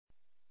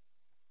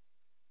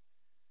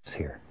artists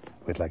here.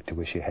 We'd like to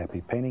wish you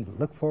happy painting.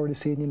 Look forward to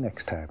seeing you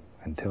next time.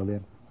 Until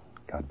then,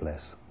 God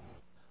bless.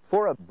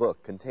 For a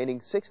book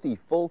containing 60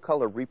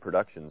 full-color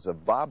reproductions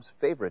of Bob's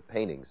favorite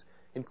paintings,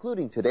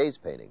 including today's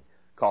painting,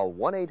 call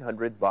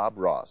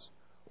 1-800-BOB-ROSS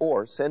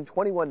or send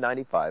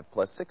 $21.95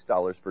 plus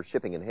 $6 for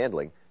shipping and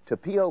handling to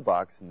P.O.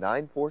 Box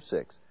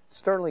 946,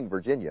 Sterling,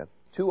 Virginia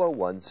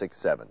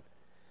 20167.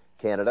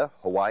 Canada,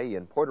 Hawaii,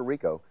 and Puerto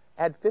Rico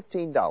add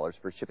 $15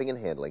 for shipping and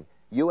handling,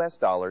 U.S.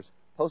 dollars,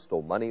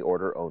 postal money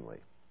order only.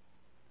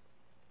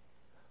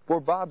 For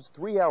Bob's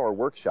 3-hour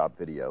workshop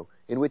video,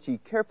 in which he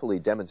carefully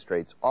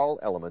demonstrates all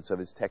elements of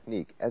his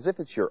technique as if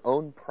it's your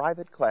own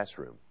private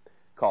classroom,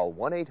 call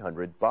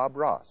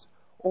 1-800-BOB-ROSS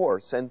or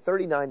send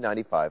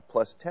 $39.95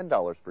 plus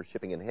 $10 for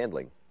shipping and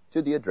handling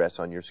to the address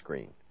on your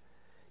screen.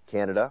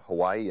 Canada,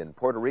 Hawaii, and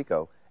Puerto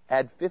Rico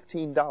add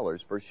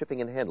 $15 for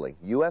shipping and handling,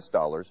 U.S.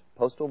 dollars,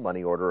 postal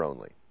money order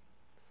only.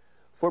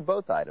 For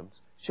both items,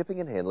 shipping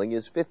and handling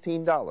is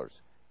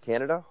 $15.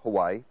 Canada,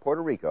 Hawaii,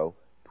 Puerto Rico,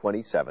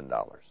 $27.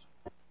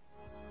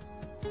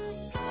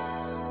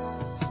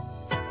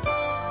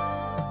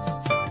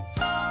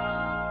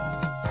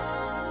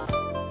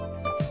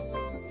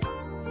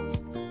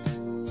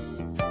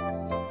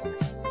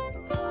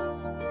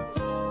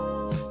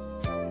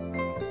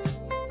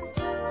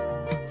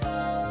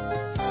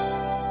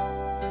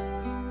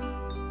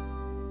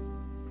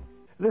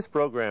 This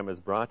program is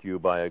brought to you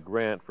by a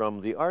grant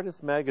from The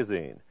Artist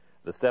Magazine,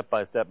 the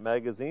step-by-step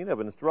magazine of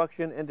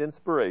instruction and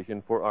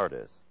inspiration for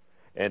artists,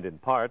 and in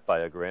part by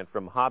a grant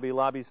from Hobby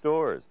Lobby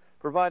Stores,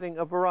 providing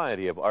a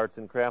variety of arts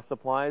and craft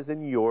supplies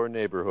in your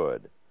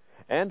neighborhood,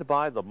 and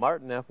by the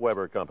Martin F.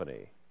 Weber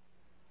Company.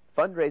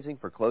 Fundraising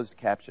for closed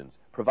captions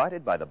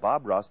provided by the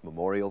Bob Ross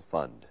Memorial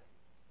Fund.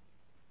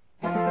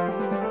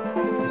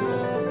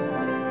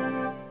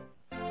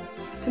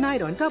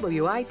 Tonight on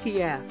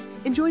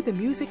WITF, enjoy the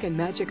music and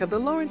magic of the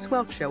Lawrence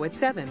Welk Show at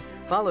 7,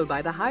 followed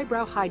by the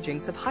highbrow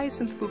hijinks of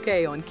Hyacinth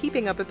Bouquet on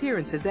Keeping Up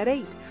Appearances at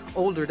 8.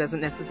 Older doesn't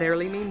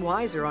necessarily mean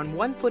wiser on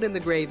One Foot in the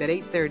Grave at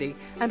 8:30,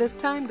 and As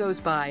Time Goes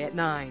By at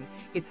 9.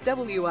 It's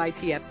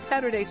WITF's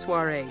Saturday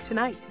Soiree,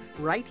 tonight,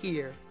 right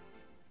here.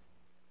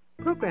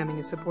 Programming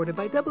is supported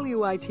by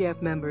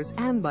WITF members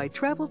and by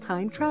Travel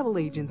Time Travel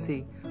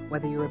Agency.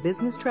 Whether you're a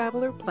business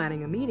traveler,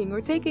 planning a meeting,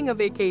 or taking a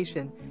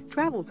vacation,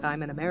 Travel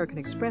Time, an American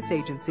Express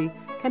agency,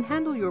 can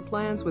handle your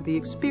plans with the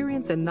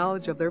experience and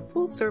knowledge of their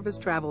full-service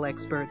travel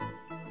experts.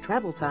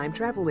 Travel Time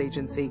Travel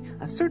Agency,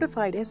 a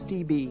certified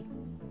SDB.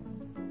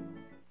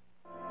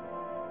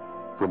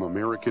 From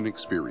American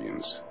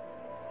Experience,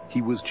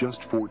 he was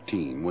just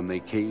 14 when they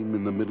came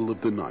in the middle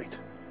of the night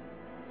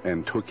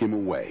and took him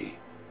away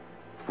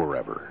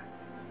forever.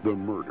 The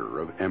murder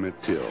of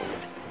Emmett Till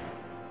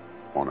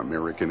on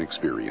American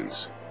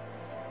Experience.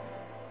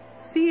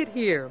 See it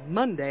here,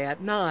 Monday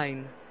at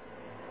 9.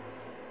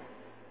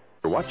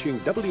 You're watching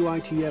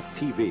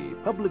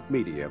WITF-TV, public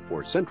media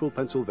for Central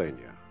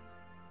Pennsylvania.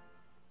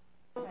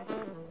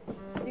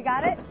 You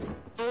got it?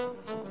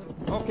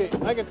 Okay,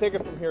 I can take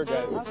it from here,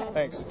 guys. Okay.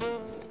 Thanks.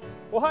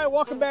 Well, hi,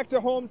 welcome back to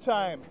Home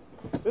Time.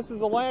 This is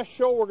the last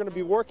show we're going to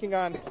be working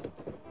on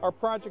our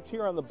project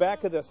here on the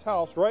back of this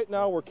house. Right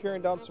now, we're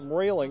carrying down some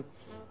railing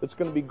that's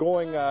going to be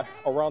going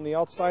around the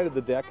outside of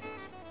the deck,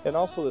 and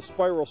also the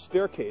spiral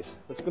staircase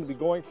that's going to be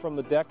going from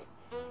the deck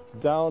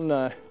down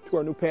to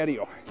our new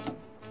patio.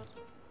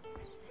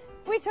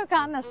 We took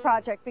on this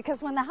project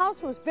because when the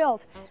house was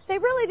built, they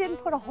really didn't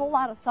put a whole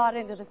lot of thought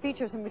into the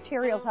features and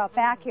materials out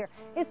back here.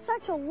 It's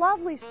such a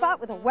lovely spot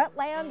with a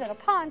wetland and a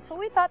pond, so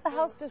we thought the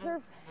house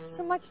deserved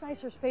some much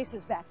nicer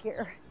spaces back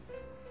here.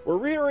 We're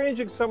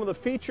rearranging some of the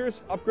features,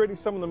 upgrading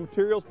some of the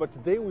materials, but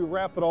today we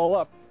wrap it all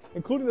up,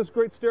 including this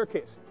great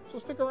staircase. So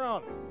stick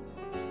around.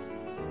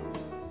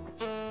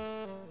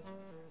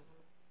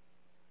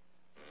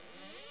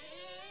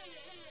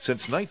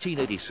 Since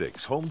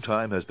 1986, Home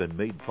Time has been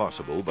made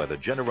possible by the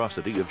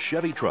generosity of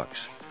Chevy trucks.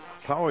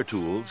 Power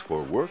tools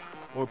for work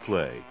or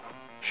play.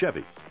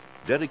 Chevy,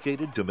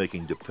 dedicated to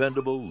making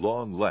dependable,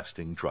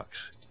 long-lasting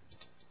trucks.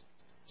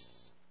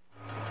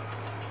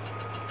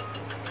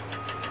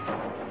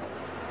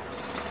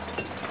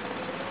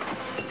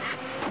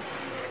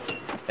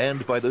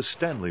 And by the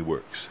Stanley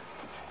Works.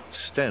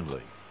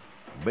 Stanley,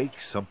 make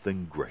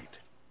something great.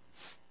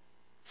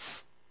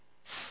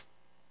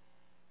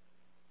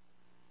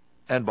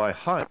 And by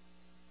High.